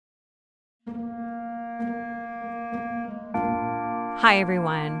Hi,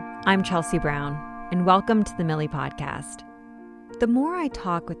 everyone. I'm Chelsea Brown, and welcome to the Millie Podcast. The more I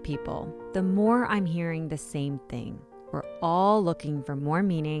talk with people, the more I'm hearing the same thing. We're all looking for more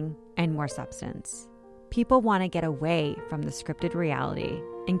meaning and more substance. People want to get away from the scripted reality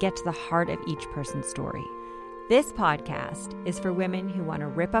and get to the heart of each person's story. This podcast is for women who want to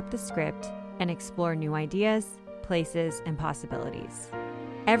rip up the script and explore new ideas, places, and possibilities.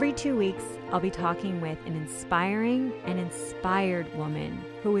 Every 2 weeks, I'll be talking with an inspiring and inspired woman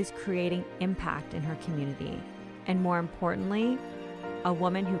who is creating impact in her community. And more importantly, a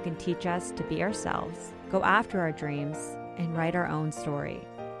woman who can teach us to be ourselves, go after our dreams, and write our own story.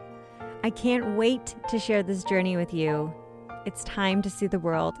 I can't wait to share this journey with you. It's time to see the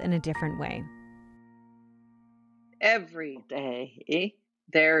world in a different way. Every day,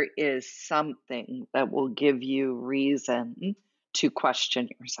 there is something that will give you reason to question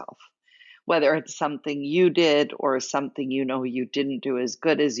yourself, whether it's something you did or something you know you didn't do as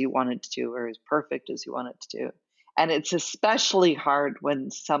good as you wanted to do or as perfect as you wanted to do. And it's especially hard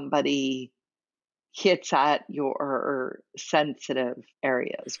when somebody hits at your sensitive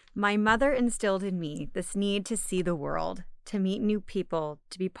areas. My mother instilled in me this need to see the world, to meet new people,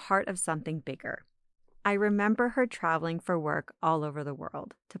 to be part of something bigger. I remember her traveling for work all over the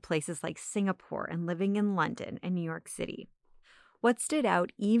world, to places like Singapore and living in London and New York City. What stood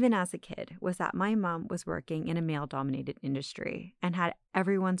out even as a kid was that my mom was working in a male-dominated industry and had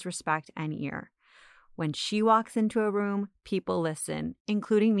everyone's respect and ear. When she walks into a room, people listen,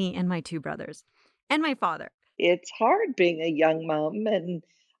 including me and my two brothers, and my father. It's hard being a young mom, and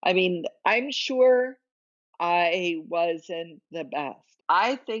I'm sure I wasn't the best.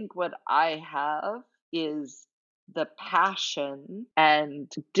 I think what I have is the passion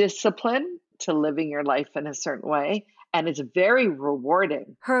and discipline to living your life in a certain way. And it's very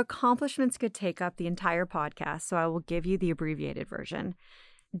rewarding. Her accomplishments could take up the entire podcast, so I will give you the abbreviated version.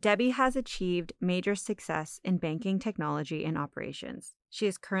 Debi has achieved major success in banking technology and operations. She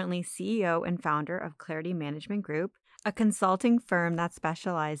is currently CEO and founder of Clarity Management Group, a consulting firm that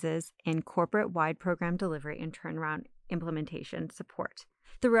specializes in corporate-wide program delivery and turnaround implementation support.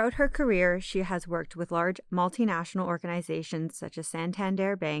 Throughout her career, she has worked with large multinational organizations such as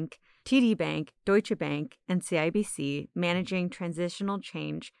Santander Bank, TD Bank, Deutsche Bank, and CIBC, managing transitional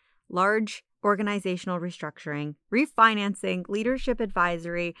change, large organizational restructuring, refinancing, leadership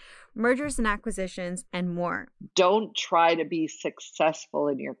advisory, mergers and acquisitions, and more. Don't try to be successful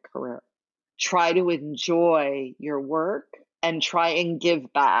in your career. Try to enjoy your work and try and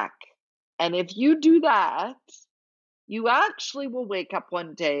give back. And if you do that, you actually will wake up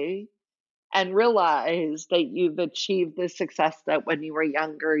one day and realize that you've achieved the success that when you were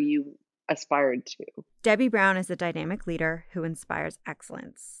younger you aspired to. Debi Brown is a dynamic leader who inspires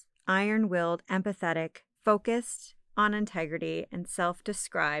excellence. Iron-willed, empathetic, focused on integrity, and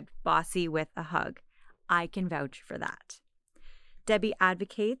self-described bossy with a hug. I can vouch for that. Debi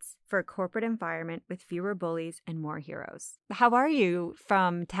advocates for a corporate environment with fewer bullies and more heroes. How are you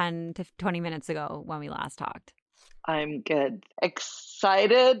from 10 to 20 minutes ago when we last talked? I'm good.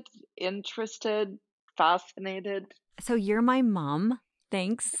 Excited, interested, fascinated. So you're my mom.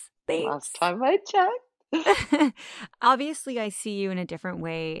 Thanks. Last time I checked. Obviously, I see you in a different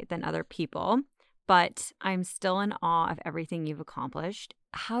way than other people, but I'm still in awe of everything you've accomplished.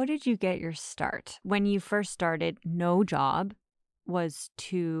 How did you get your start? When you first started, no job was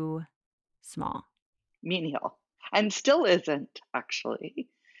too small. Menial. And still isn't, actually.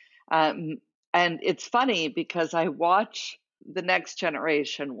 And it's funny because I watch the next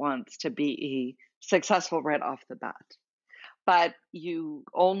generation wants to be successful right off the bat. But you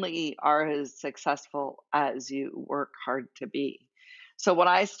only are as successful as you work hard to be. So when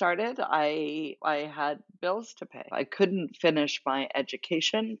I started, I had bills to pay. I couldn't finish my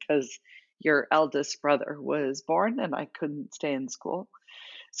education because your eldest brother was born and I couldn't stay in school.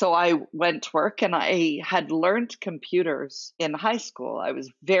 So I went to work and I had learned computers in high school. I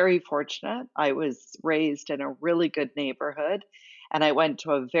was very fortunate. I was raised in a really good neighborhood and I went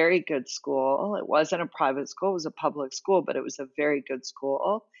to a very good school. It wasn't a private school, it was a public school, but it was a very good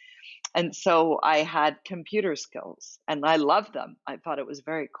school. And so I had computer skills and I loved them. I thought it was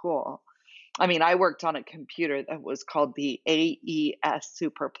very cool. I worked on a computer that was called the AES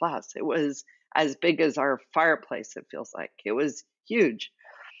Super Plus. It was as big as our fireplace, it feels like. It was huge.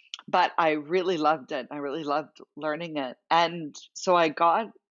 But I really loved it. I really loved learning it. And so I got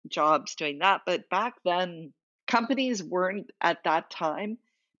jobs doing that. But back then, companies weren't at that time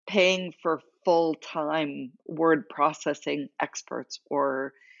paying for full-time word processing experts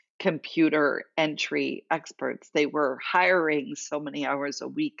or computer entry experts. They were hiring so many hours a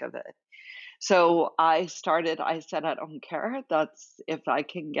week of it. So I said, I don't care. That's if I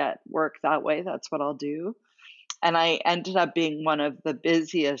can get work that way, that's what I'll do. And I ended up being one of the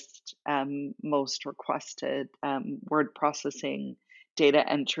busiest, most requested word processing data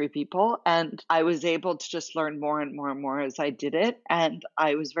entry people. And I was able to just learn more and more and more as I did it. And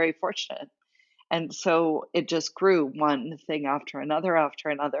I was very fortunate. And so it just grew one thing after another after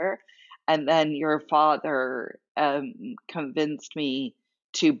another. And then your father convinced me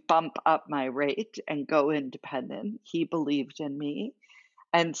to bump up my rate and go independent. He believed in me.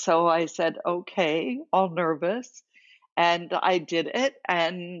 And so I said, okay, all nervous. And I did it,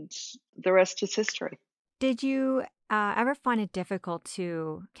 and the rest is history. Did you ever find it difficult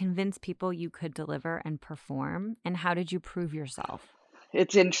to convince people you could deliver and perform? And how did you prove yourself?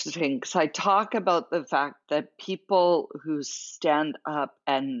 It's interesting because I talk about the fact that people who stand up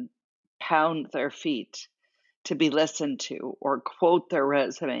and pound their feet to be listened to, or quote their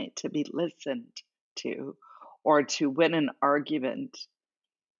resume to be listened to, or to win an argument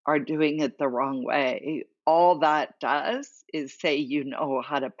are doing it the wrong way. All that does is say you know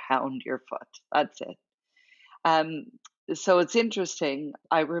how to pound your foot. That's it. Um, so it's interesting.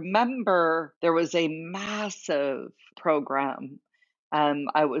 I remember there was a massive program.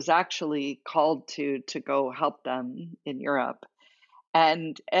 I was actually called to go help them in Europe,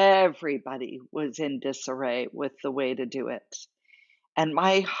 and everybody was in disarray with the way to do it. And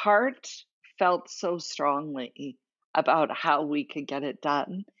my heart felt so strongly about how we could get it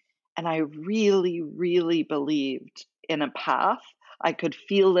done. And I really, really believed in a path. I could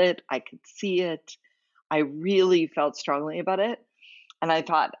feel it, I could see it. I really felt strongly about it. And I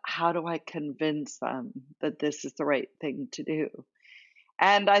thought, how do I convince them that this is the right thing to do?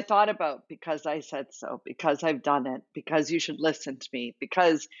 And I thought about because I said so, because I've done it, because you should listen to me,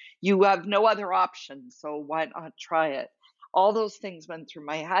 because you have no other option. So why not try it? All those things went through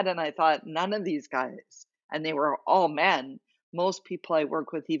my head. And I thought, none of these guys, and they were all men, most people I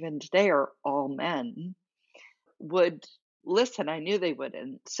work with even today are all men, would listen. I knew they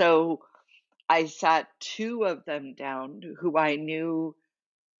wouldn't. So I sat two of them down who I knew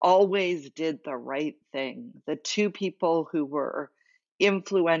always did the right thing. The two people who were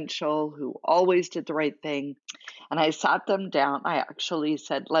influential, who always did the right thing. And I sat them down. I actually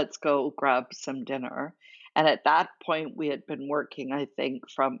said, let's go grab some dinner. And at that point, we had been working, I think,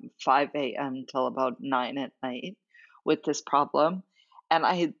 from 5 a.m. till about 9 at night with this problem. And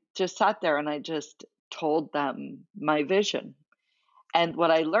I just sat there and I just told them my vision. And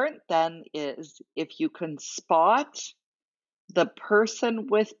what I learned then is if you can spot the person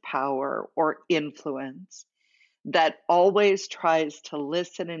with power or influence that always tries to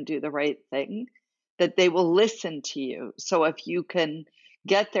listen and do the right thing, that they will listen to you. So if you can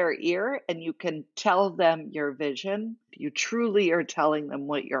get their ear and you can tell them your vision, you truly are telling them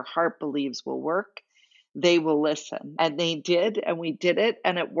what your heart believes will work, they will listen. And they did, and we did it,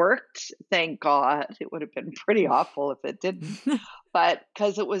 and it worked. Thank God. It would have been pretty awful if it didn't. But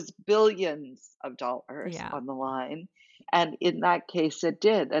because it was billions of dollars Yeah. on the line. And in that case, it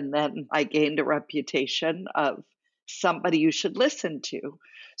did. And then I gained a reputation of somebody you should listen to.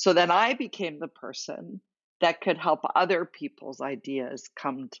 So then I became the person that could help other people's ideas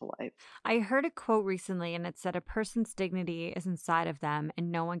come to life. I heard a quote recently and it said a person's dignity is inside of them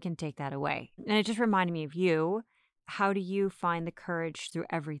and no one can take that away. And it just reminded me of you. How do you find the courage through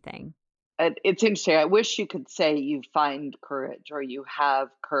everything? It's interesting. I wish you could say you find courage or you have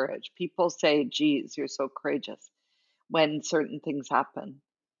courage. People say, geez, you're so courageous when certain things happen.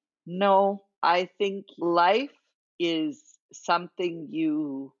 No, I think life is something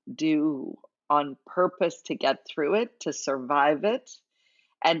you do on purpose to get through it, to survive it.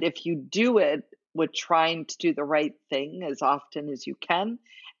 And if you do it with trying to do the right thing as often as you can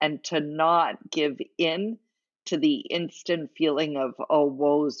and to not give in to the instant feeling of, oh,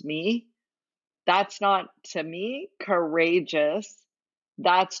 woe's me, that's not, to me, courageous.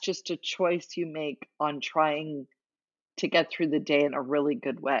 That's just a choice you make on trying to get through the day in a really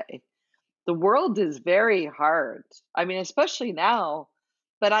good way. The world is very hard. I mean, especially now.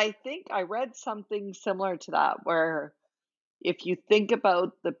 But I think I read something similar to that, where if you think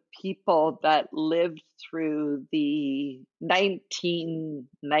about the people that lived through the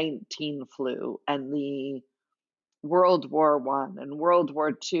 1919 flu and the World War I and World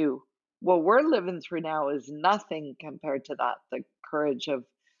War II, what we're living through now is nothing compared to that. The courage of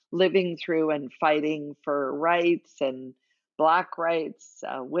living through and fighting for rights and Black rights,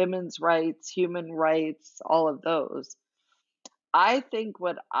 women's rights, human rights, all of those. I think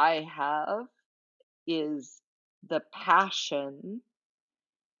what I have is the passion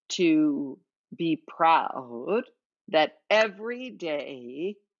to be proud that every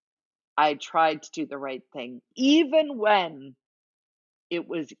day I tried to do the right thing, even when it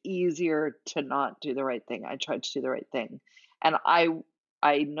was easier to not do the right thing. I tried to do the right thing. And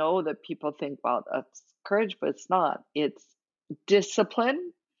I know that people think, well, that's courage, but it's not. It's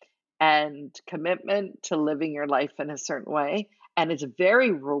discipline and commitment to living your life in a certain way. And it's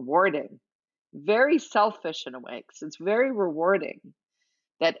very rewarding, very selfish in a way, because it's very rewarding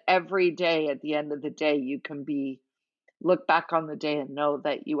that every day at the end of the day, you can look back on the day and know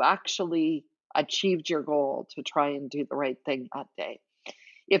that you actually achieved your goal to try and do the right thing that day.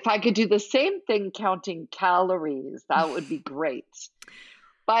 If I could do the same thing counting calories, that would be great.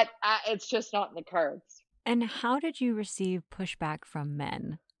 But it's just not in the cards. And how did you receive pushback from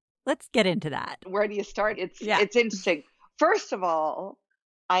men? Let's get into that. Where do you start? It's Yeah. it's interesting. First of all,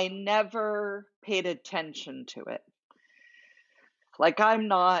 I never paid attention to it. Like, I'm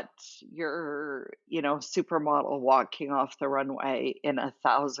not your, supermodel walking off the runway in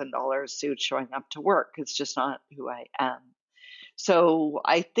 $1,000 suit showing up to work. It's just not who I am. So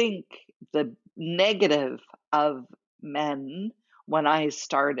I think the negative of men when I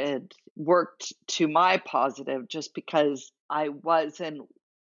started worked to my positive, just because I wasn't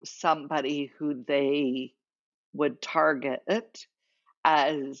somebody who they would target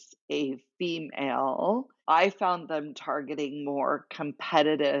as a female. I found them targeting more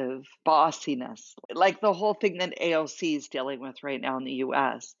competitive bossiness, like the whole thing that AOC is dealing with right now in the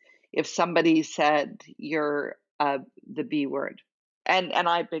US. If somebody said you're the B word, and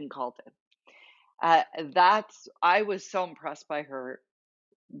I've been called it, I was so impressed by her,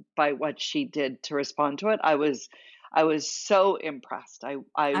 by what she did to respond to it. I was so impressed. I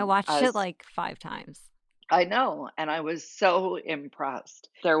watched it as like 5 times. I know, and I was so impressed.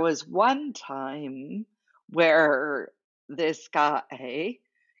 There was one time where this guy,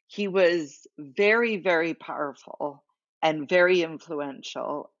 he was very, very powerful and very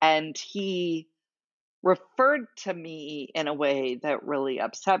influential, and he referred to me in a way that really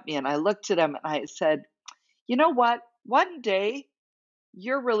upset me. And I looked at him and I said, you know what? One day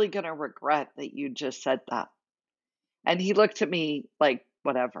you're really going to regret that you just said that. And he looked at me like,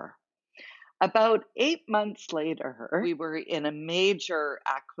 whatever. About 8 months later, we were in a major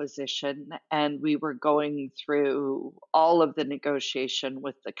acquisition and we were going through all of the negotiation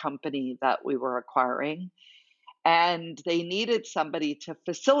with the company that we were acquiring. And they needed somebody to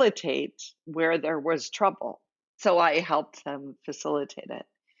facilitate where there was trouble. So I helped them facilitate it.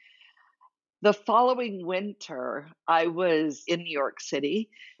 The following winter, I was in New York City,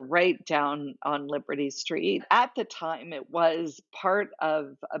 right down on Liberty Street. At the time, it was part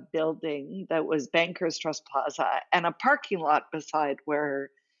of a building that was Bankers Trust Plaza and a parking lot beside where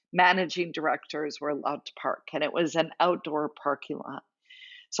managing directors were allowed to park. And it was an outdoor parking lot.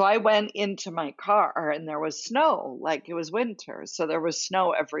 So I went into my car and there was snow, like it was winter. So there was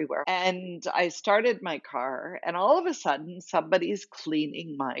snow everywhere. And I started my car, and all of a sudden, somebody's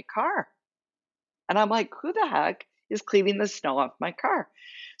cleaning my car. And I'm like, who the heck is cleaning the snow off my car?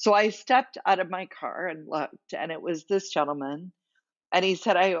 So I stepped out of my car and looked, and it was this gentleman. And he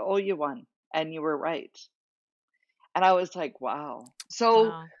said, I owe you one. And you were right. And I was like, wow. So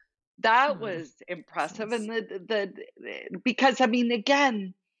Wow. that was impressive. And because, I mean,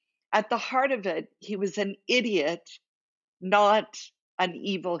 again, at the heart of it, he was an idiot, not an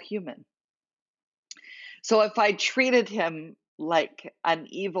evil human. So if I treated him like an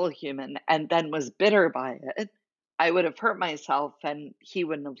evil human and then was bitter by it, I would have hurt myself and he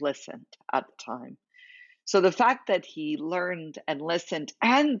wouldn't have listened at the time. So the fact that he learned and listened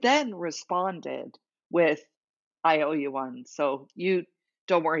and then responded with, I owe you one, so you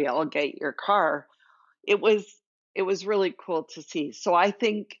don't worry, I'll get your car. It was really cool to see. So I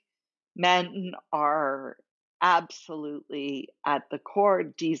think men are absolutely at the core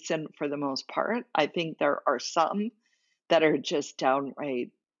decent for the most part. I think there are some that are just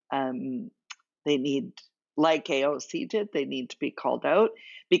downright, they need, like AOC did, they need to be called out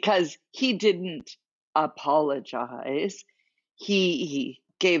because he didn't apologize. He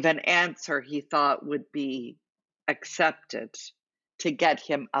gave an answer he thought would be accepted to get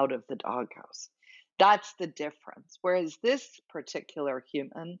him out of the doghouse. That's the difference. Whereas this particular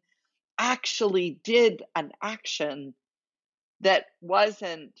human actually did an action that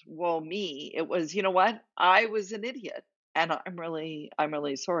wasn't, well, me. It was, you know what? I was an idiot and I'm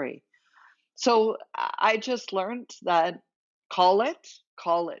really sorry. So I just learned that call it,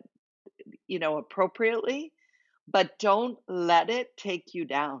 appropriately, but don't let it take you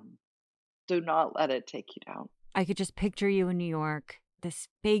down. Do not let it take you down. I could just picture you in New York, this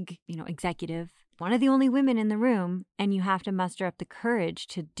big, executive, one of the only women in the room, and you have to muster up the courage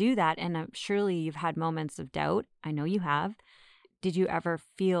to do that. And surely you've had moments of doubt. I know you have. Did you ever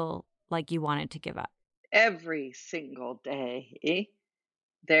feel like you wanted to give up? Every single day,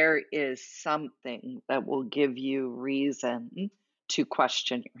 there is something that will give you reason to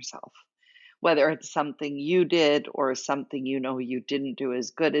question yourself, whether it's something you did or something you didn't do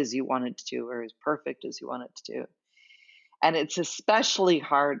as good as you wanted to do or as perfect as you wanted to do. And it's especially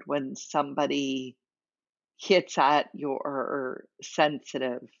hard when somebody hits at your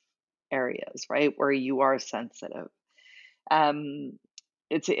sensitive areas, right? Where you are sensitive. Um,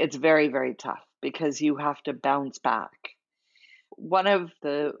 it's very, very tough because you have to bounce back. One of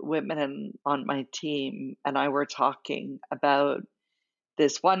the women on my team and I were talking about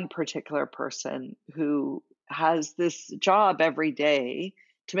this one particular person who has this job every day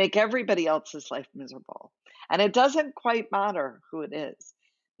to make everybody else's life miserable. And it doesn't quite matter who it is.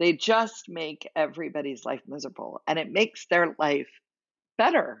 They just make everybody's life miserable. And it makes their life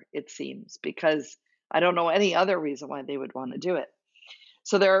better, it seems, because I don't know any other reason why they would want to do it.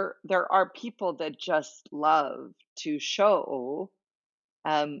 So there are people that just love to show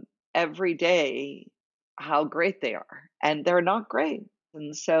um, every day how great they are, and they're not great.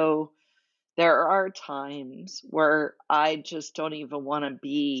 And so there are times where I just don't even want to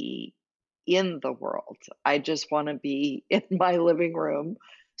be in the world. I just want to be in my living room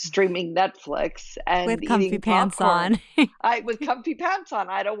streaming Netflix and With comfy eating pants popcorn. on. I with comfy pants on.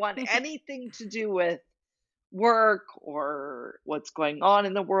 I don't want anything to do with work or what's going on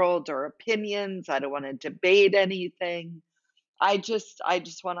in the world or opinions. I don't want to debate anything. I just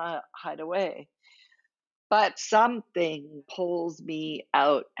want to hide away. But something pulls me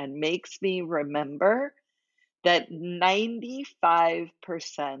out and makes me remember that 95%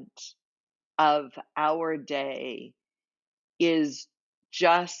 of our day is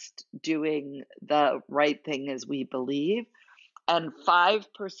just doing the right thing as we believe, and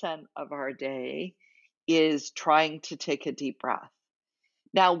 5% of our day is trying to take a deep breath.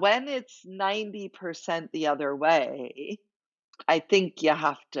 Now, when it's 90% the other way, I think you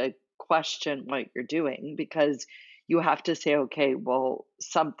have to question what you're doing because you have to say, okay, well,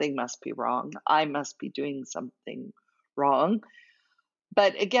 something must be wrong. I must be doing something wrong.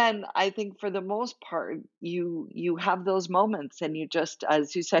 But again, I think for the most part, you have those moments and you just,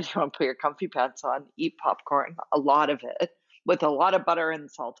 as you said, you want to put your comfy pants on, eat popcorn, a lot of it, with a lot of butter and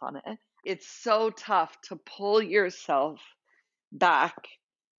salt on it. It's so tough to pull yourself back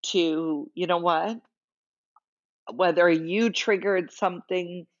to, you know what? Whether you triggered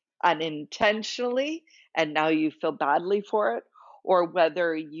something unintentionally and now you feel badly for it, or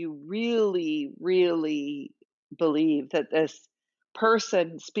whether you really, really believe that this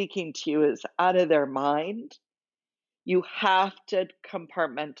person speaking to you is out of their mind, you have to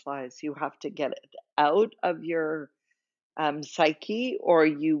compartmentalize. You have to get it out of your psyche, or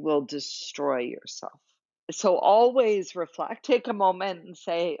you will destroy yourself. So always reflect, take a moment and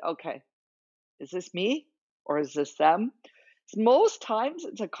say, okay, is this me or is this them? Most times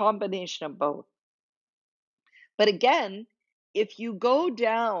it's a combination of both. But again, if you go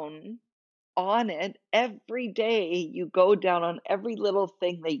down on it every day, you go down on every little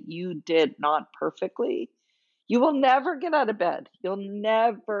thing that you did not perfectly, you will never get out of bed. You'll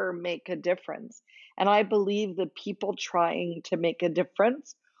never make a difference. And I believe the people trying to make a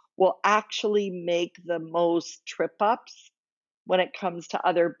difference will actually make the most trip ups when it comes to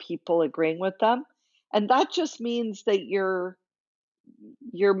other people agreeing with them. And that just means that you're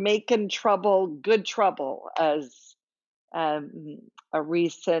making trouble, good trouble, as um, a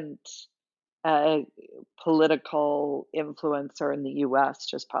recent uh, political influencer in the US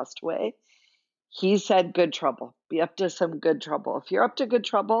just passed away. He said, good trouble. Be up to some good trouble. If you're up to good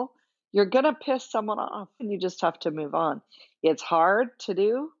trouble, you're going to piss someone off and you just have to move on. It's hard to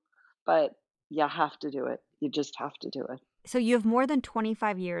do, but you have to do it. You just have to do it. So you have more than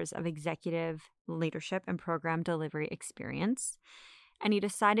 25 years of executive leadership and program delivery experience, and you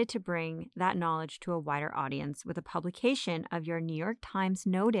decided to bring that knowledge to a wider audience with a publication of your New York Times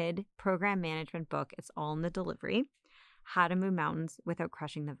noted program management book, It's All in the Delivery: How to Move Mountains Without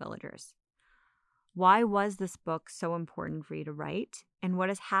Crushing the Villagers. Why was this book so important for you to write? And what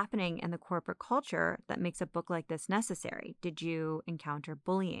is happening in the corporate culture that makes a book like this necessary? Did you encounter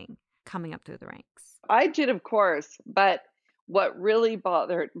bullying coming up through the ranks? I did, of course, but what really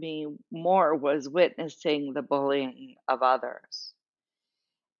bothered me more was witnessing the bullying of others.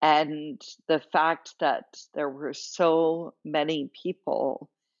 And the fact that there were so many people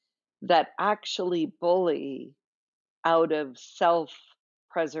that actually bully out of self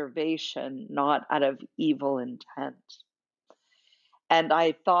preservation, not out of evil intent. And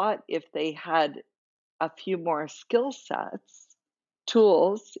I thought if they had a few more skill sets,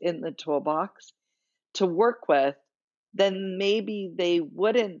 tools in the toolbox to work with, then maybe they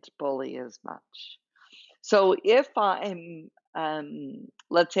wouldn't bully as much. So if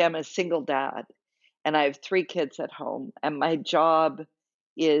let's say I'm a single dad and I have 3 kids at home and my job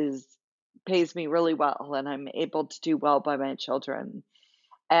is pays me really well and I'm able to do well by my children,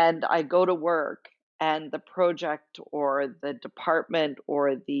 and I go to work and the project or the department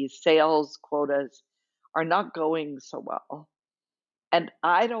or the sales quotas are not going so well, and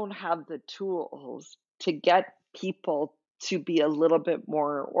I don't have the tools to get people to be a little bit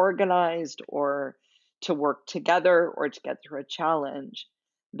more organized or to work together or to get through a challenge,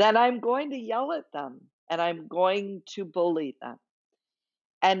 then I'm going to yell at them and I'm going to bully them.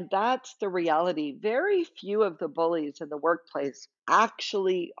 And that's the reality. Very few of the bullies in the workplace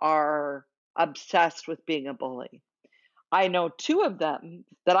actually are obsessed with being a bully. I know 2 of them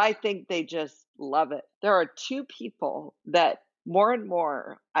that I think they just love it. There are 2 people that more and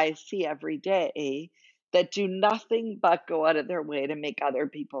more I see every day that do nothing but go out of their way to make other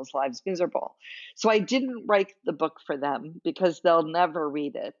people's lives miserable. So I didn't write the book for them because they'll never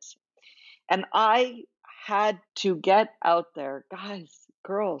read it. And I had to get out there. Guys,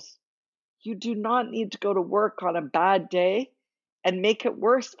 girls, you do not need to go to work on a bad day and make it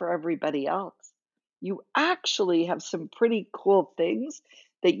worse for everybody else. You actually have some pretty cool things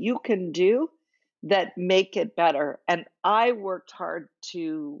that you can do that make it better. And I worked hard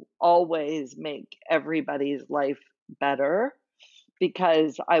to always make everybody's life better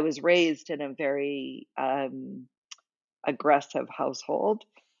because I was raised in a very aggressive household.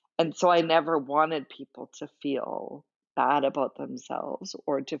 And so I never wanted people to feel bad about themselves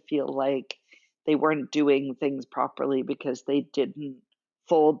or to feel like they weren't doing things properly because they didn't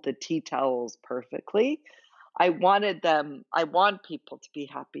fold the tea towels perfectly. I want people to be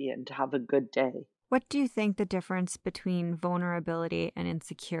happy and to have a good day. What do you think the difference between vulnerability and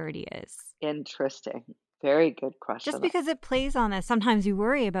insecurity is? Interesting. Very good Just question. because it plays on this, sometimes we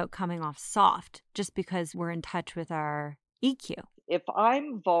worry about coming off soft just because we're in touch with our EQ. If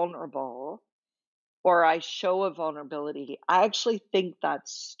I'm vulnerable or I show a vulnerability, I actually think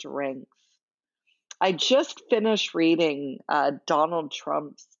that's strength. I just finished reading Donald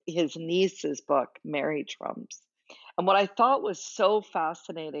Trump's his niece's book, Mary Trump's. And what I thought was so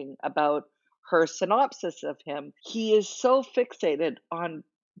fascinating about her synopsis of him, he is so fixated on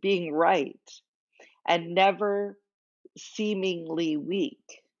being right and never seemingly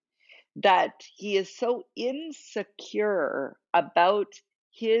weak that he is so insecure about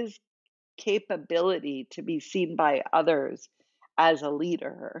his capability to be seen by others as a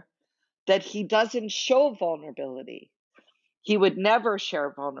leader that he doesn't show vulnerability. He would never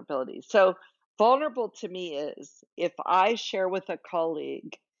share vulnerability. So, vulnerable to me is if I share with a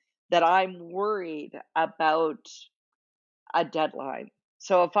colleague that I'm worried about a deadline.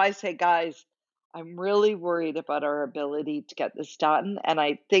 So, if I say, guys, I'm really worried about our ability to get this done, and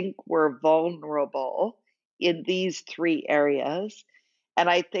I think we're vulnerable in these 3 areas. And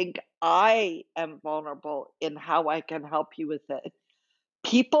I think I am vulnerable in how I can help you with it.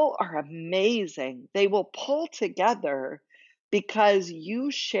 People are amazing. They will pull together because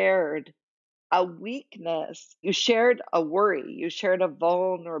you shared a weakness, you shared a worry, you shared a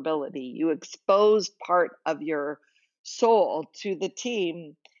vulnerability, you exposed part of your soul to the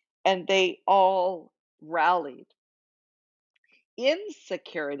team, and they all rallied.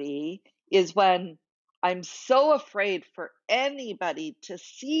 Insecurity is when I'm so afraid for anybody to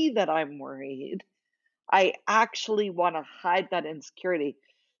see that I'm worried I actually want to hide that insecurity.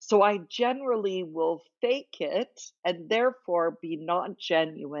 So I generally will fake it and therefore be not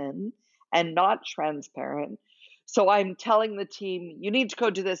genuine and not transparent. So I'm telling the team, you need to go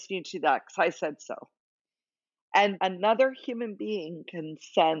do this, you need to do that, because I said so. And another human being can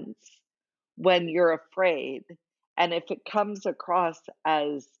sense when you're afraid. And if it comes across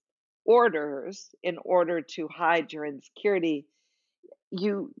as orders in order to hide your insecurity,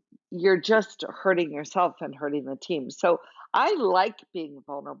 you you're just hurting yourself and hurting the team. So I like being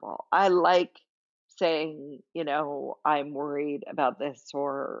vulnerable. I like saying, I'm worried about this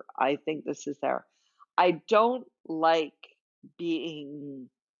or I think this is there. I don't like being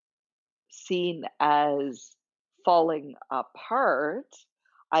seen as falling apart.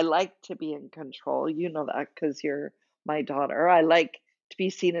 I like to be in control. You know that because you're my daughter. I like to be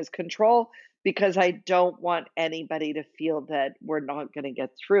seen as control because I don't want anybody to feel that we're not going to get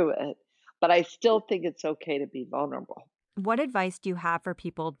through it. But I still think it's okay to be vulnerable. What advice do you have for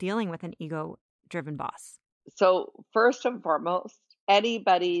people dealing with an ego driven boss? So, first and foremost,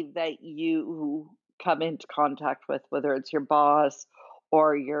 anybody that you come into contact with, whether it's your boss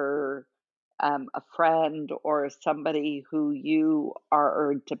or your a friend or somebody who you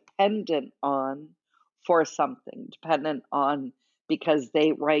are dependent on for something, dependent on because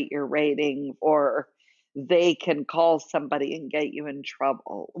they write your rating or they can call somebody and get you in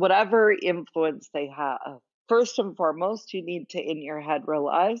trouble. Whatever influence they have, first and foremost, you need to, in your head,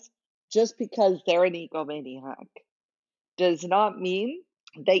 realize just because they're an egomaniac does not mean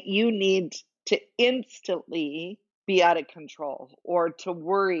that you need to instantly be out of control or to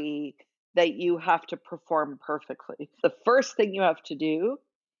worry that you have to perform perfectly. The first thing you have to do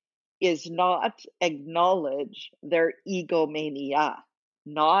is not acknowledge their egomania,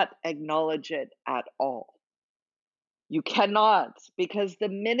 not acknowledge it at all. You cannot, because the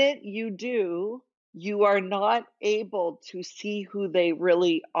minute you do, you are not able to see who they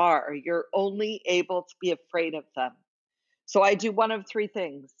really are. You're only able to be afraid of them. So I do one of three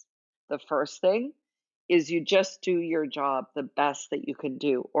things. The first thing is you just do your job the best that you can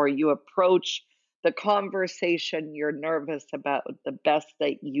do, or you approach the conversation you're nervous about the best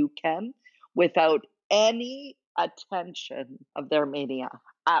that you can without any attention of their mania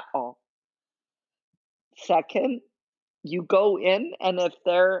at all. Second, you go in, and if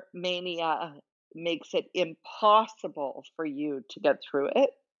their mania makes it impossible for you to get through it,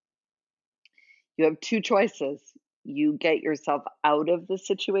 you have two choices. You get yourself out of the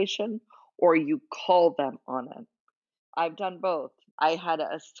situation or you call them on it. I've done both. I had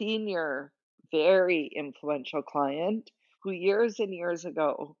a senior, very influential client who years and years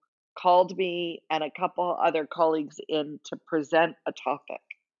ago called me and a couple other colleagues in to present a topic.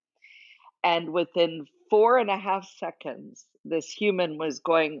 And within 4.5 seconds, this human was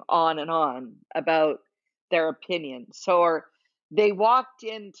going on and on about their opinion. So they walked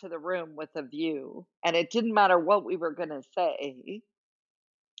into the room with a view, and it didn't matter what we were going to say,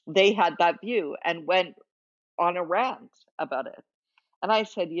 they had that view and went on a rant about it. And I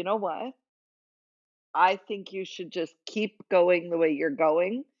said, you know what? I think you should just keep going the way you're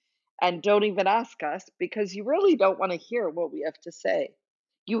going and don't even ask us because you really don't want to hear what we have to say.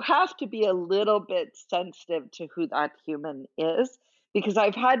 You have to be a little bit sensitive to who that human is because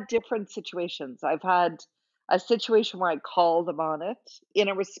I've had different situations. I've had a situation where I call them on it in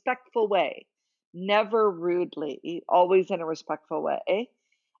a respectful way, never rudely, always in a respectful way.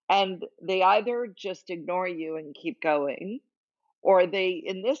 And they either just ignore you and keep going, or they,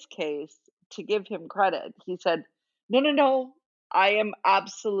 in this case, to give him credit, he said, no, no, no, I am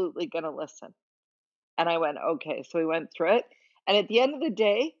absolutely going to listen. And I went, okay. So we went through it. And at the end of the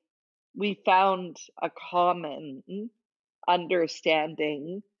day, we found a common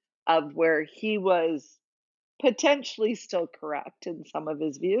understanding of where he was potentially still correct in some of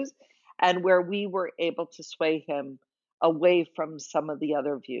his views and where we were able to sway him away from some of the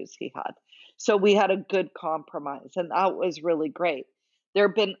other views he had. So we had a good compromise, and that was really great. There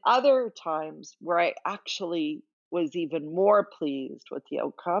have been other times where I actually was even more pleased with the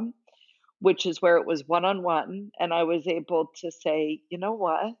outcome, which is where it was one on one, and I was able to say, you know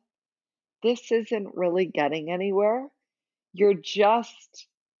what? This isn't really getting anywhere. You're just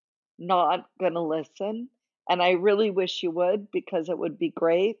not going to listen. And I really wish you would because it would be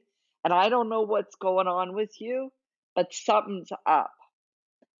great. And I don't know what's going on with you, but something's up.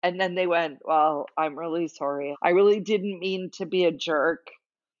 And then they went, well, I'm really sorry. I really didn't mean to be a jerk.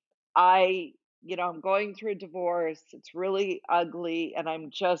 I'm going through a divorce. It's really ugly. And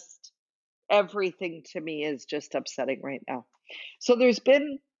everything to me is just upsetting right now. So there's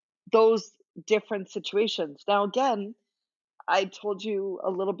been those different situations. Now, again, I told you a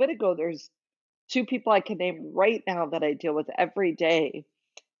little bit ago, there's two people I can name right now that I deal with every day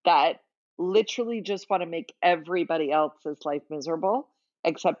that literally just want to make everybody else's life miserable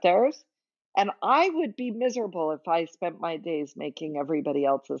except theirs. And I would be miserable if I spent my days making everybody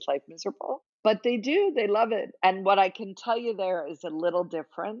else's life miserable. But they do, they love it. And what I can tell you there is a little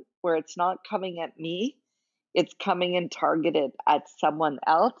different, where it's not coming at me, it's coming and targeted at someone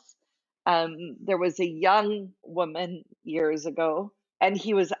else. There was a young woman years ago, and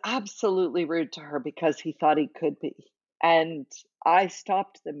he was absolutely rude to her because he thought he could be. And I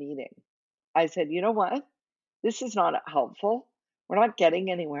stopped the meeting. I said, you know what? This is not helpful. We're not getting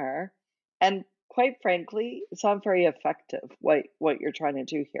anywhere. And quite frankly, it's not very effective what you're trying to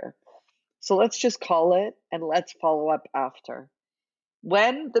do here. So let's just call it and let's follow up after.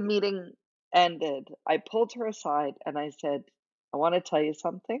 When the meeting ended, I pulled her aside and I said, I want to tell you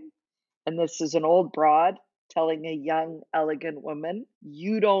something. And this is an old broad telling a young, elegant woman,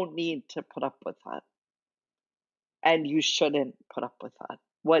 you don't need to put up with that. And you shouldn't put up with that.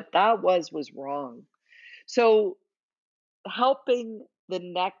 What that was wrong. So helping the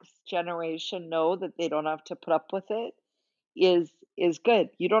next generation know that they don't have to put up with it is good.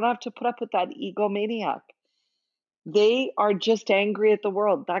 You don't have to put up with that egomaniac. They are just angry at the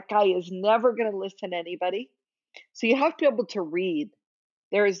world. That guy is never going to listen to anybody. So you have to be able to read.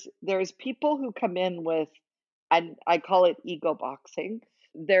 There's people who come in with, and I call it ego boxing.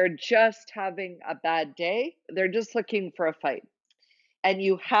 They're just having a bad day. They're just looking for a fight. And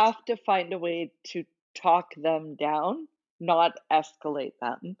you have to find a way to talk them down, not escalate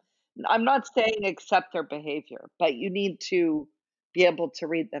them. I'm not saying accept their behavior, but you need to be able to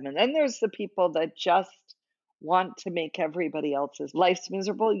read them. And then there's the people that just want to make everybody else's lives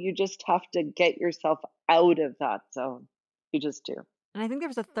miserable. You just have to get yourself out of that zone. You just do. And I think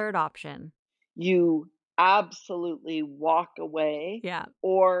there's a third option. You absolutely walk away, Yeah.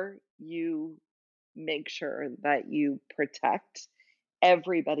 or you make sure that you protect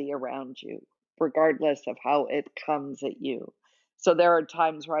everybody around you, regardless of how it comes at you. So there are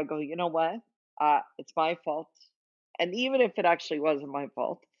times where I go, you know what? It's my fault. And even if it actually wasn't my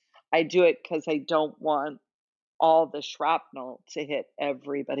fault, I do it because I don't want all the shrapnel to hit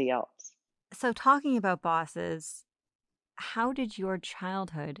everybody else. So, talking about bosses, how did your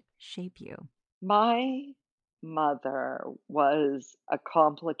childhood shape you? My mother was a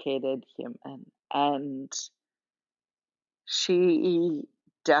complicated human, and she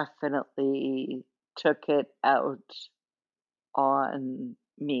definitely took it out on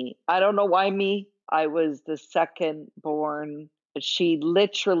me. I don't know why me. I was the second born. She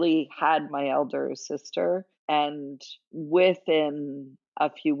literally had my elder sister, and within a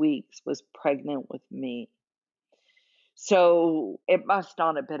few weeks was pregnant with me. So it must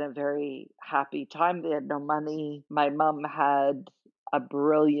not have been a very happy time. They had no money. My mom had a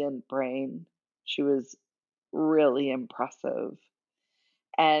brilliant brain. She was really impressive.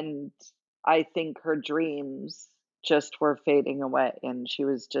 And I think her dreams just were fading away, and she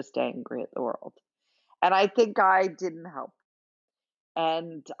was just angry at the world. And I think I didn't help.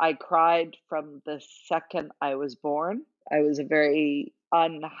 And I cried from the second I was born. I was a very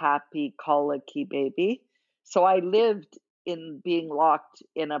unhappy, colicky baby. So I lived in being locked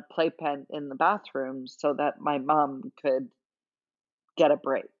in a playpen in the bathroom so that my mom could get a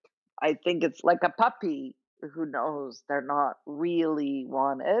break. I think it's like a puppy who knows they're not really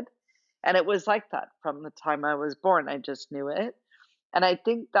wanted. And it was like that from the time I was born. I just knew it. And I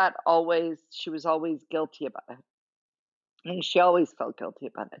think that she was always guilty about it. And she always felt guilty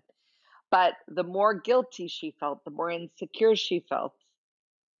about it. But the more guilty she felt, the more insecure she felt,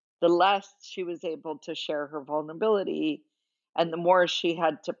 the less she was able to share her vulnerability. And the more she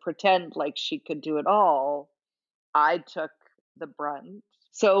had to pretend like she could do it all, I took the brunt.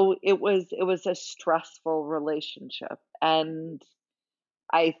 So it was a stressful relationship. And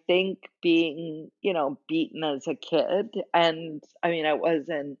I think being, beaten as a kid, and I mean, I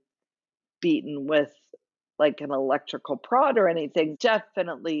wasn't beaten with like an electrical prod or anything.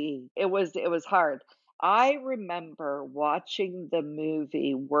 Definitely, it was hard. I remember watching the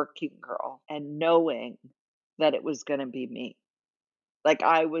movie Working Girl and knowing that it was going to be me. Like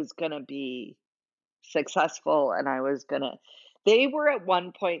I was going to be successful, and I was going to they were at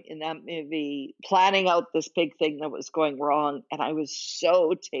one point in that movie planning out this big thing that was going wrong, and I was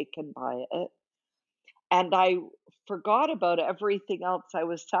so taken by it. And I forgot about everything else I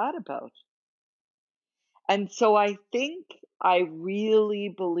was sad about. And so I think I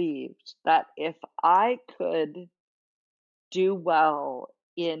really believed that if I could do well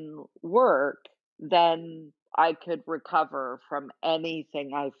in work, then I could recover from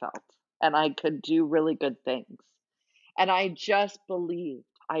anything I felt and I could do really good things. And I just believed,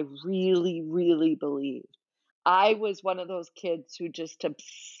 I really, really believed. I was one of those kids who just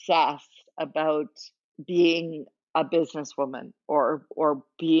obsessed about being a businesswoman or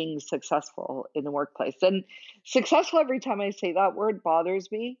being successful in the workplace. And successful, every time I say that word, bothers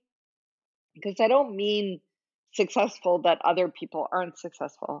me because I don't mean successful that other people aren't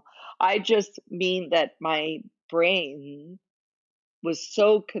successful. I just mean that my brain was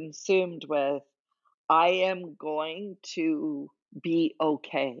so consumed with I am going to be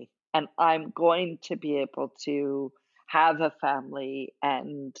okay, and I'm going to be able to have a family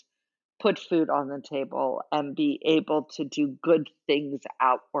and put food on the table and be able to do good things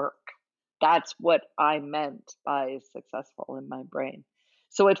at work. That's what I meant by successful in my brain.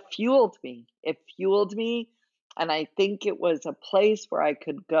 So it fueled me. It fueled me. And I think it was a place where I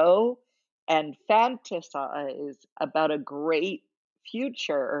could go and fantasize about a great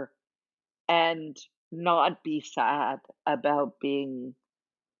future and not be sad about being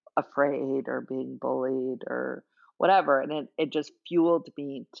afraid or being bullied or whatever. And it just fueled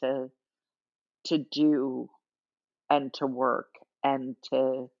me to do and to work and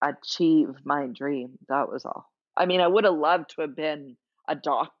to achieve my dream. That was all. I mean, I would have loved to have been a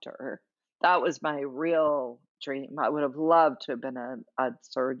doctor. That was my real dream. I would have loved to have been a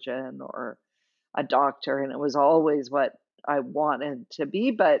surgeon or a doctor, and it was always what I wanted to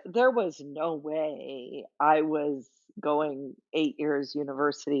be, but there was no way I was going 8 years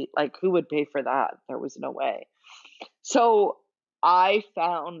university. Like, who would pay for that? There was no way. So I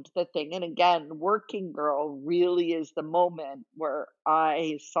found the thing, and again, working girl really is the moment where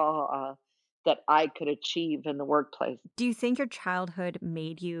I saw that I could achieve in the workplace. Do you think your childhood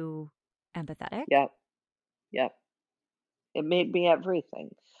made you empathetic? Yep, yep. It made me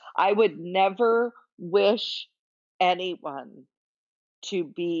everything. I would never wish anyone to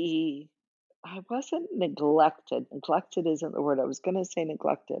be I wasn't neglected. Neglected isn't the word. I was gonna say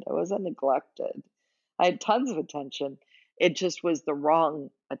neglected. I wasn't neglected. I had tons of attention. It just was the wrong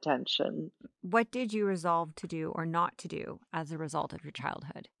attention. What did you resolve to do or not to do as a result of your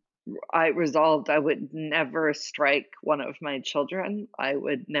childhood? I resolved I would never strike one of my children. I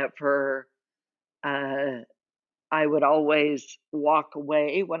would never, uh, I would always walk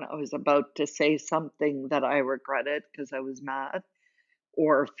away when I was about to say something that I regretted because I was mad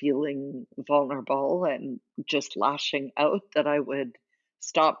or feeling vulnerable and just lashing out, that I would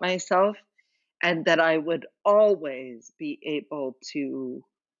stop myself and that I would always be able to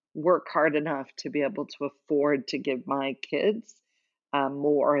work hard enough to be able to afford to give my kids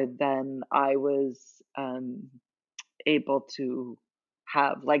more than I was able to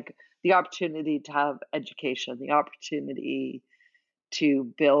have, like the opportunity to have education, the opportunity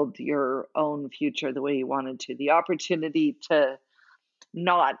to build your own future the way you wanted to, the opportunity to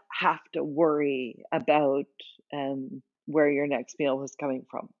not have to worry about where your next meal was coming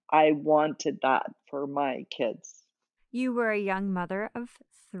from. I wanted that for my kids. You were a young mother of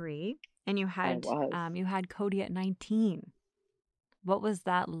 3 and I was. you had Cody at 19. What was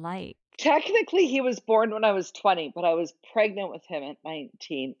that like? Technically, he was born when I was 20, but I was pregnant with him at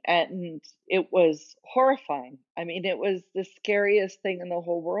 19, and it was horrifying. I mean, it was the scariest thing in the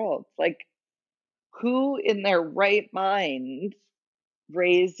whole world. Like, who in their right mind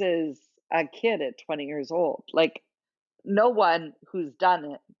raises a kid at 20 years old? Like, no one who's done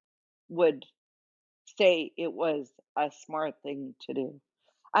it would say it was a smart thing to do.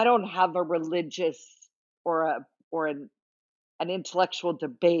 I don't have a religious or an intellectual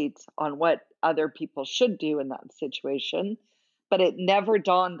debate on what other people should do in that situation, but it never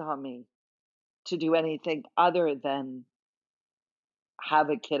dawned on me to do anything other than have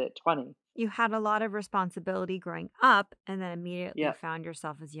a kid at 20. You had a lot of responsibility growing up and then immediately Yeah. found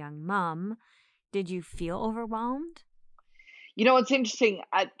yourself as a young mom. Did you feel overwhelmed? You know, it's interesting.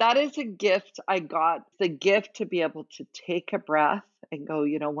 That is a gift I got, the gift to be able to take a breath and go,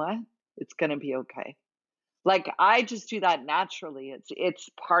 you know what? It's going to be okay. Like, I just do that naturally. It's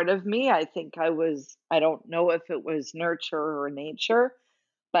part of me. I don't know if it was nurture or nature,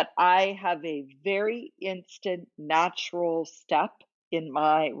 but I have a very instant natural step in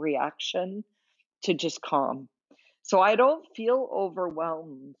my reaction to just calm. So I don't feel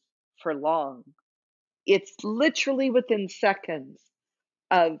overwhelmed for long. It's literally within seconds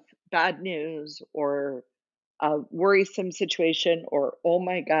of bad news or a worrisome situation or, oh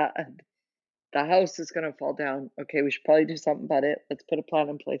my God, the house is going to fall down. Okay, we should probably do something about it. Let's put a plan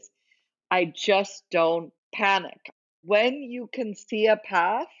in place. I just don't panic. When you can see a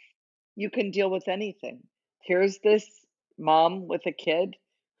path, you can deal with anything. Here's this mom with a kid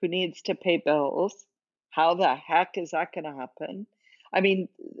who needs to pay bills. How the heck is that going to happen? I mean,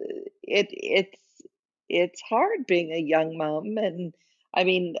 it's hard being a young mom, and I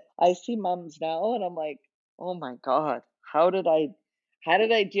mean, I see moms now, and I'm like, oh my God, how did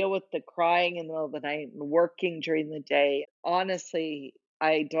I deal with the crying in the middle of the night and working during the day? Honestly,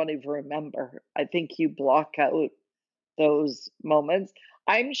 I don't even remember. I think you block out those moments.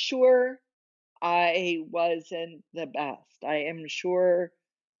 I'm sure I wasn't the best. I am sure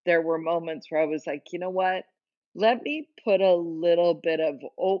there were moments where I was like, you know what? Let me put a little bit of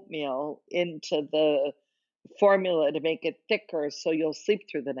oatmeal into the formula to make it thicker so you'll sleep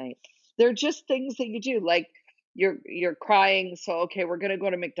through the night. They're just things that you do. Like, you're crying, so okay, we're gonna go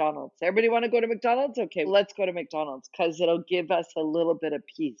to McDonald's. Everybody want to go to McDonald's? Okay, let's go to McDonald's because it'll give us a little bit of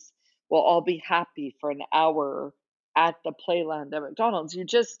peace. We'll all be happy for an hour at the playland at McDonald's.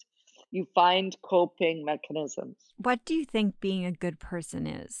 You find coping mechanisms. What do you think being a good person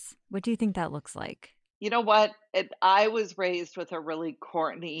is? What do you think that looks like? You know what? I was raised with a really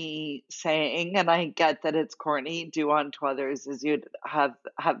corny saying, and I get that it's corny. Do unto others as you'd have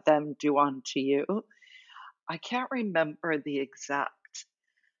them do unto you. I can't remember the exact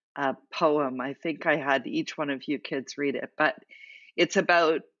poem. I think I had each one of you kids read it, but it's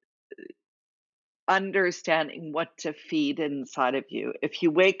about understanding what to feed inside of you. If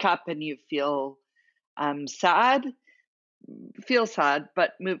you wake up and you feel Sad, feel sad,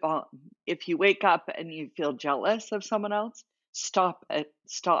 but move on. If you wake up and you feel jealous of someone else, stop it.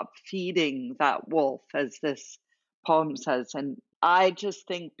 Stop feeding that wolf, as this poem says. And I just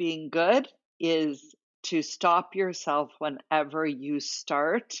think being good is to stop yourself whenever you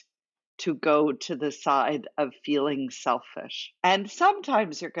start to go to the side of feeling selfish. And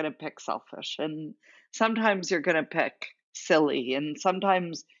sometimes you're going to pick selfish, and sometimes you're going to pick silly, and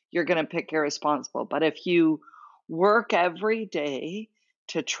sometimes you're going to pick irresponsible. But if you work every day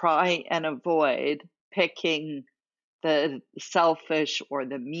to try and avoid picking the selfish or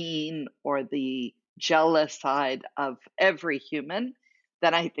the mean or the jealous side of every human,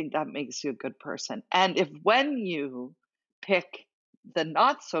 then I think that makes you a good person. And if when you pick the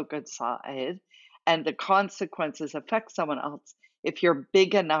not so good side and the consequences affect someone else, if you're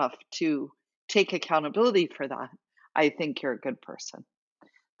big enough to take accountability for that, I think you're a good person.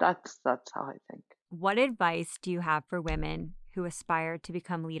 That's how I think. What advice do you have for women who aspire to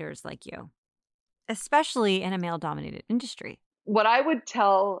become leaders like you, especially in a male-dominated industry? What I would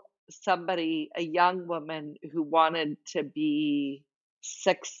tell somebody, a young woman who wanted to be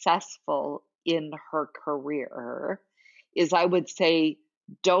successful in her career, is I would say,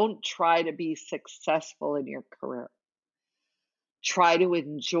 don't try to be successful in your career. Try to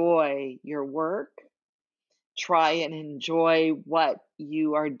enjoy your work. Try and enjoy what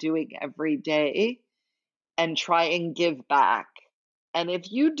you are doing every day and try and give back. And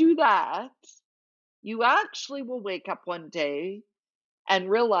if you do that, you actually will wake up one day and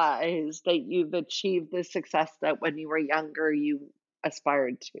realize that you've achieved the success that when you were younger you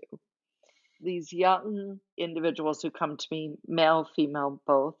aspired to. These young individuals who come to me, male, female,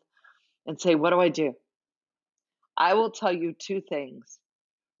 both, and say, what do I do? I will tell you two things.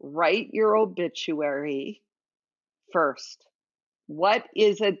 Write your obituary first. What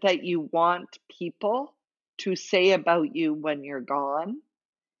is it that you want people to say about you when you're gone?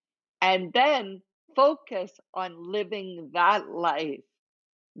 And then focus on living that life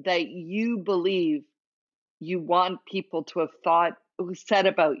that you believe you want people to have thought, who said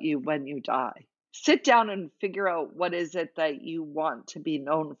about you when you die. Sit down and figure out what is it that you want to be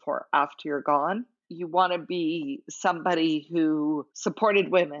known for after you're gone. You want to be somebody who supported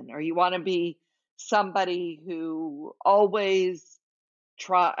women, or you want to be somebody who always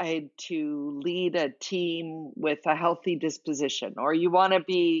tried to lead a team with a healthy disposition, or you want to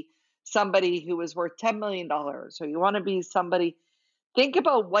be somebody who was worth $10 million, or you want to be somebody. Think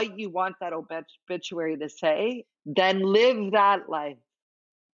about what you want that obituary to say, then live that life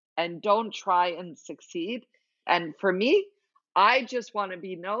and don't try and succeed. And for me, I just want to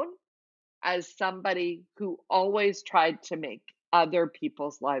be known as somebody who always tried to make other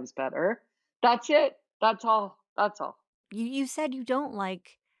people's lives better. That's it. That's all. That's all. You said you don't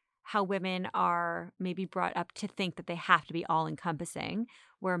like how women are maybe brought up to think that they have to be all-encompassing,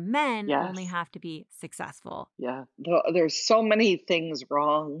 where men only Yes. have to be successful. Yeah. There's so many things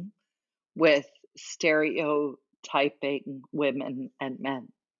wrong with stereotyping women and men.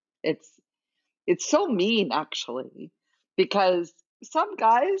 It's so mean, actually, because some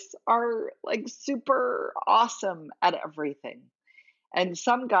guys are like super awesome at everything. And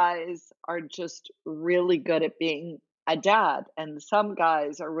some guys are just really good at being a dad. And some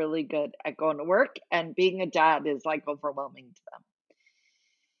guys are really good at going to work, and being a dad is like overwhelming to them.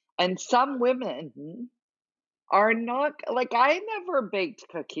 And some women are not like, I never baked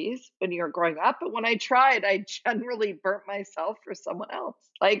cookies when you were growing up, but when I tried, I generally burnt myself for someone else.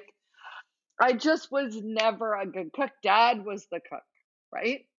 Like, I just was never a good cook. Dad was the cook,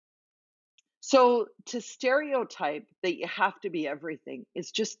 right? So to stereotype that you have to be everything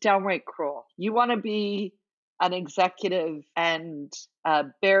is just downright cruel. You want to be an executive and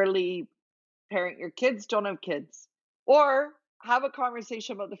barely parent your kids, don't have kids. Or have a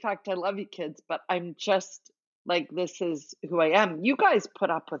conversation about the fact I love you kids, but I'm just like, this is who I am. You guys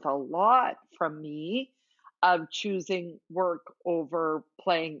put up with a lot from me of choosing work over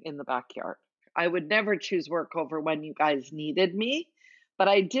playing in the backyard. I would never choose work over when you guys needed me, but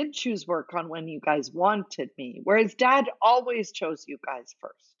I did choose work on when you guys wanted me, whereas dad always chose you guys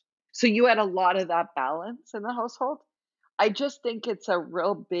first. So you had a lot of that balance in the household. I just think it's a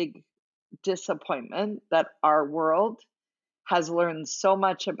real big disappointment that our world has learned so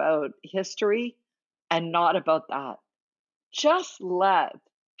much about history and not about that. Just let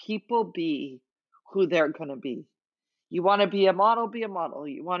people be who they're going to be. You want to be a model, be a model.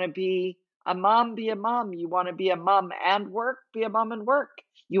 You want to be a mom, be a mom. You want to be a mom and work, be a mom and work.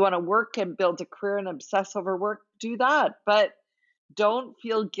 You want to work and build a career and obsess over work, do that. But don't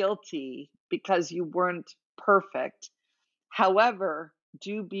feel guilty because you weren't perfect. However,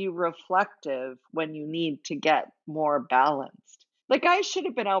 do be reflective when you need to get more balanced. Like, I should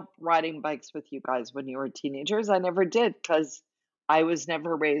have been out riding bikes with you guys when you were teenagers. I never did because I was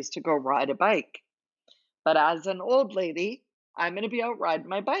never raised to go ride a bike. But as an old lady, I'm going to be out riding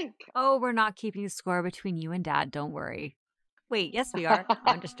my bike. Oh, we're not keeping score between you and Dad. Don't worry. Wait, yes, we are.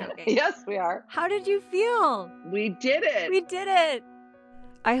 I'm just joking. Yes, we are. How did you feel? We did it. We did it.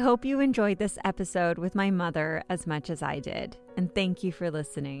 I hope you enjoyed this episode with my mother as much as I did. And thank you for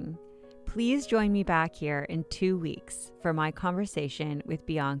listening. Please join me back here in 2 weeks for my conversation with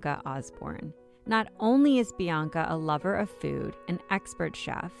Bianca Osborne. Not only is Bianca a lover of food, an expert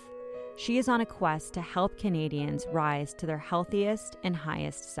chef, she is on a quest to help Canadians rise to their healthiest and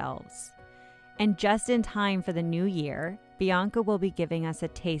highest selves. And just in time for the new year, Bianca will be giving us a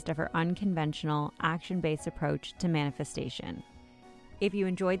taste of her unconventional, action-based approach to manifestation. If you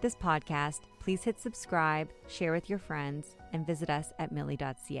enjoyed this podcast, please hit subscribe, share with your friends, and visit us at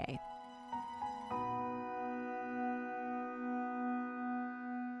millie.ca.